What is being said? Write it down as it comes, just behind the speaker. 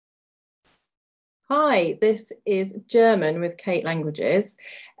Hi, this is German with Kate Languages.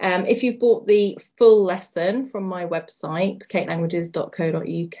 If you've bought the full lesson from my website,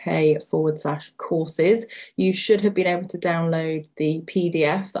 katelanguages.co.uk/courses, you should have been able to download the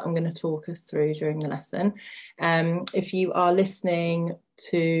PDF that I'm going to talk us through during the lesson. If you are listening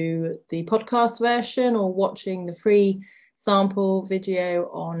to the podcast version or watching the free sample video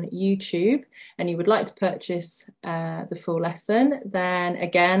on YouTube and you would like to purchase the full lesson, then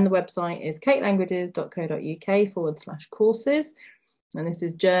again, the website is katelanguages.co.uk/courses. And this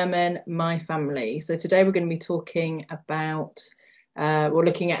is German, my family. So today we're going to be talking about, we're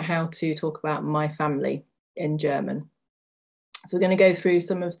looking at how to talk about my family in German. So we're going to go through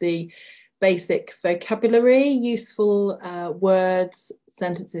some of the basic vocabulary, useful words,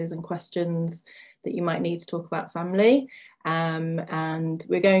 sentences and questions that you might need to talk about family. And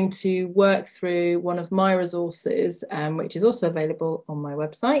we're going to work through one of my resources, which is also available on my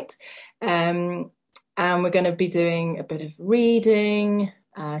website. And we're going to be doing a bit of reading,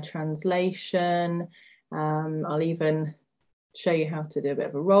 translation. I'll even show you how to do a bit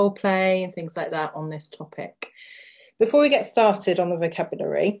of a role play and things like that on this topic. Before we get started on the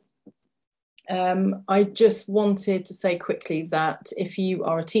vocabulary, I just wanted to say quickly that if you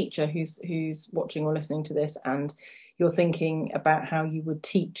are a teacher who's watching or listening to this and you're thinking about how you would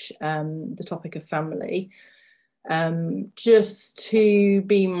teach the topic of family, just to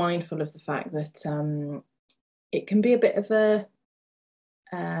be mindful of the fact that it can be a bit of a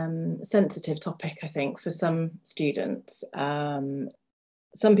sensitive topic, I think, for some students.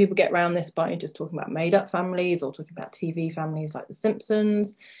 Some people get around this by just talking about made-up families or talking about TV families like The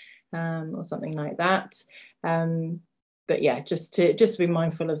Simpsons. Or something like that. But yeah, just to be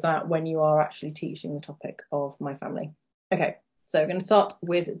mindful of that when you are actually teaching the topic of my family. Okay, so we're going to start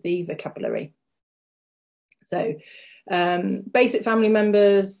with the vocabulary. So basic family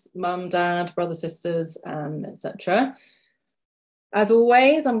members, mum, dad, brothers, sisters, etc. As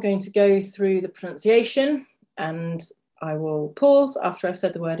always, I'm going to go through the pronunciation and I will pause after I've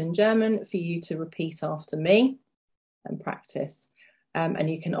said the word in German for you to repeat after me and practice. And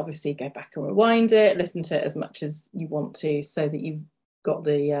you can obviously go back and rewind it, listen to it as much as you want to so that you've got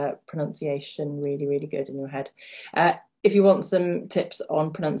the pronunciation really, really good in your head. If you want some tips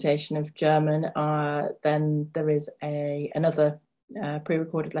on pronunciation of German, then there is another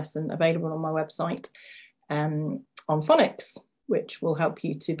pre-recorded lesson available on my website on phonics, which will help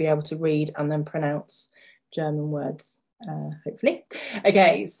you to be able to read and then pronounce German words, hopefully.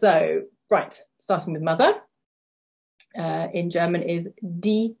 Okay, so, right, starting with mother. In German is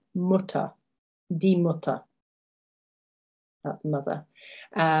die Mutter. Die Mutter. That's mother.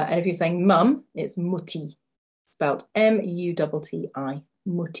 And if you're saying mum, it's Mutti. Spelled M-U-T-T-I.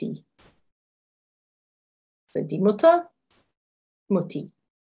 Mutti. So die Mutter, Mutti.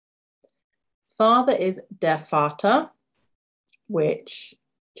 Father is der Vater, which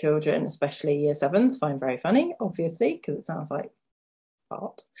children, especially year sevens, find very funny, obviously, because it sounds like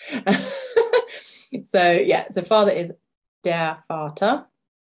fart. So yeah, so father is der Vater.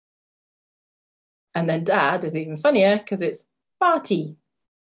 And then dad is even funnier because it's Vati.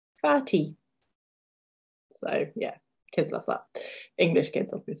 Vati. So yeah, kids love that. English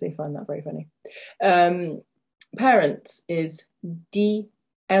kids obviously find that very funny. Parents is die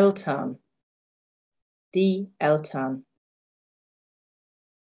Eltern. Die Eltern.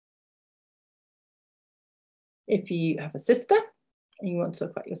 If you have a sister and you want to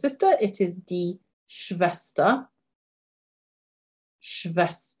talk about your sister, it is die Schwester.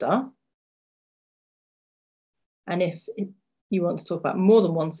 Schwester. And if you want to talk about more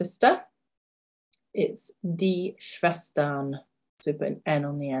than one sister, it's die Schwestern. So we put an N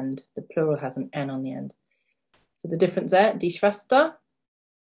on the end. The plural has an N on the end. So the difference there, die Schwester,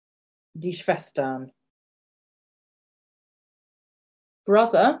 die Schwestern.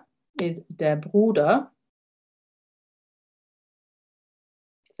 Brother is der Bruder.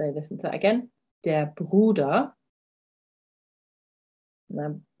 So listen to that again. Der Bruder.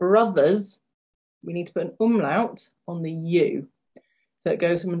 Now brothers, we need to put an umlaut on the U. So it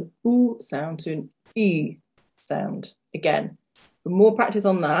goes from an U sound to an E sound. Again, for more practice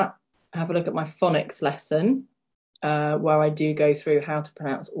on that, have a look at my phonics lesson, where I do go through how to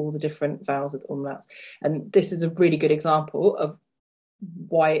pronounce all the different vowels with umlauts. And this is a really good example of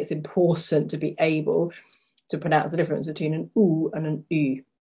why it's important to be able to pronounce the difference between an U and an U.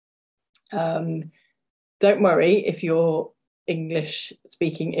 Don't worry if you're English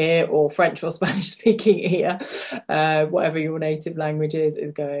speaking ear or French or Spanish speaking ear, whatever your native language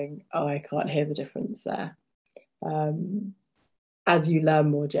is going, oh, I can't hear the difference there. As you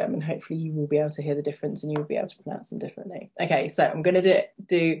learn more German, hopefully you will be able to hear the difference and you'll be able to pronounce them differently. Okay, so I'm going to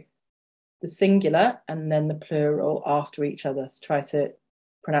do the singular and then the plural after each other. So try to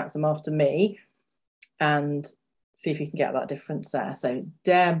pronounce them after me and see if you can get that difference there. So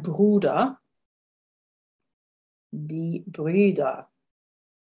der Bruder, die Brüder.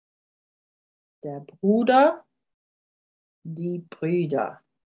 Der Bruder, die Brüder.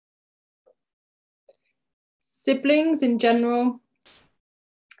 Siblings in general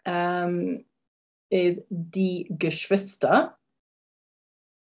is die Geschwister.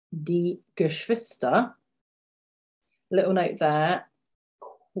 Die Geschwister. Little note there.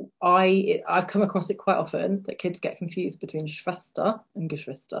 I've come across it quite often that kids get confused between Schwester and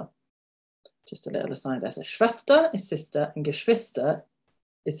Geschwister. Just a little aside there. So Schwester is sister and Geschwister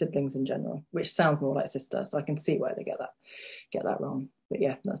is siblings in general, which sounds more like sister. So I can see why they get that wrong. But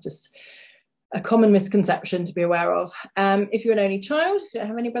yeah, that's just a common misconception to be aware of. If you're an only child, if you don't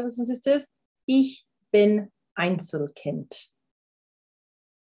have any brothers and sisters, ich bin Einzelkind.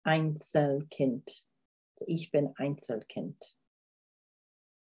 Einzelkind. So ich bin Einzelkind.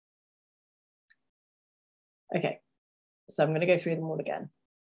 Okay, so I'm going to go through them all again.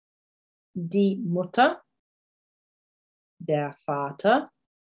 Die Mutter, der Vater,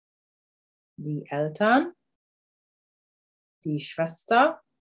 die Eltern, die Schwester,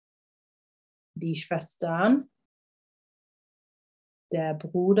 die Schwestern, der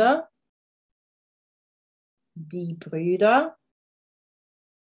Bruder, die Brüder,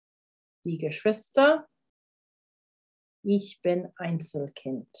 die Geschwister, ich bin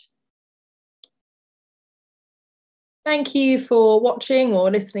Einzelkind. Thank you for watching or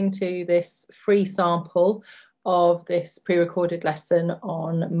listening to this free sample of this pre-recorded lesson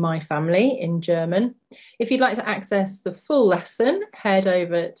on my family in German. If you'd like to access the full lesson, head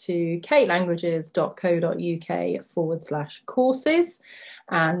over to katelanguages.co.uk/courses,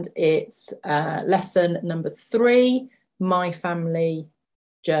 and it's lesson number 3, My Family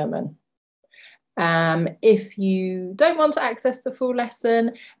German. If you don't want to access the full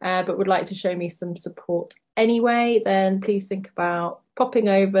lesson but would like to show me some support anyway, then please think about popping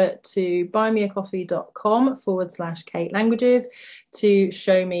over to buymeacoffee.com/KateLanguages to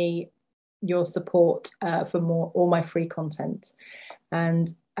show me your support for all my free content. And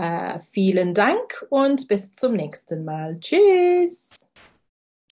vielen Dank und bis zum nächsten Mal. Tschüss!